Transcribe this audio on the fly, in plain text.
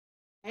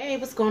Hey,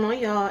 what's going on,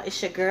 y'all?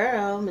 It's your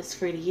girl, Miss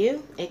Free to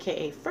You,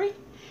 aka Free.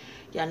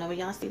 Y'all know when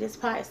y'all see this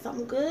pot, it's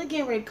something good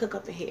getting ready to cook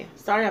up in here.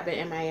 Sorry I've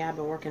been MIA, I've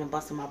been working and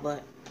busting my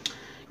butt.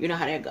 You know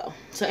how that go.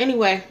 So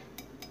anyway,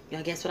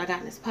 y'all guess what I got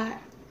in this pot?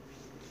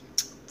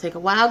 Take a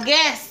wild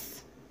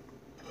guess.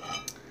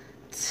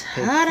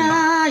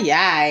 Ta-da!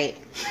 Yeah,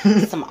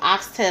 some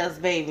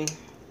oxtails, baby.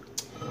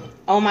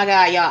 Oh my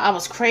god, y'all, I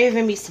was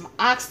craving me some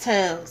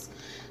oxtails.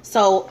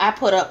 So I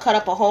cut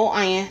up a whole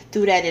onion,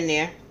 threw that in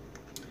there.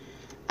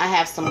 I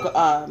have some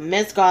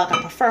minced garlic. I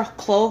prefer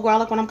clove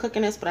garlic when I'm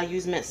cooking this, but I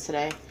use minced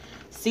today.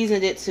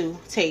 Seasoned it to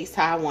taste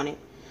how I want it.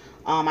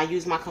 I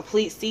use my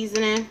complete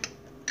seasoning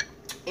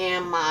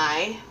and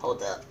my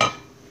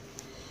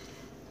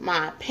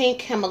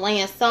pink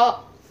Himalayan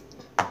salt.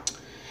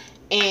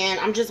 And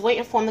I'm just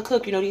waiting for them to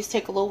cook. You know, these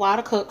take a little while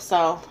to cook,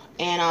 so.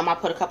 And I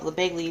put a couple of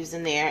bay leaves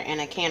in there and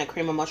a can of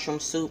cream of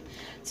mushroom soup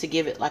to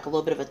give it like a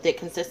little bit of a thick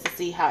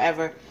consistency.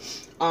 However,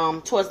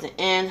 towards the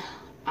end,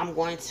 I'm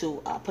going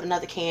to put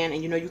another can,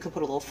 and you know you can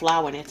put a little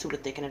flour in there too to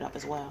thicken it up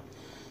as well.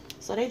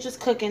 So they just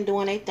cooking,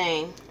 doing their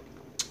thing,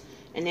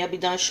 and they'll be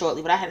done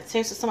shortly. But I had a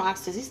taste of some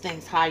oxtails. These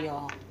things high,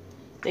 y'all.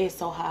 They are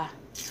so high.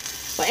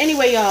 But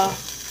anyway, y'all,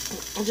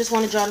 I just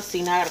wanted y'all to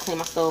see. Now I gotta clean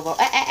my stove off.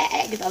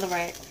 Get the other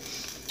rag.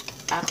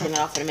 I'll clean it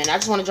off in a minute. I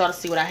just wanted y'all to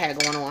see what I had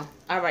going on.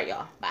 All right,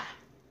 y'all. Bye.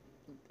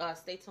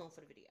 Stay tuned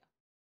for the video.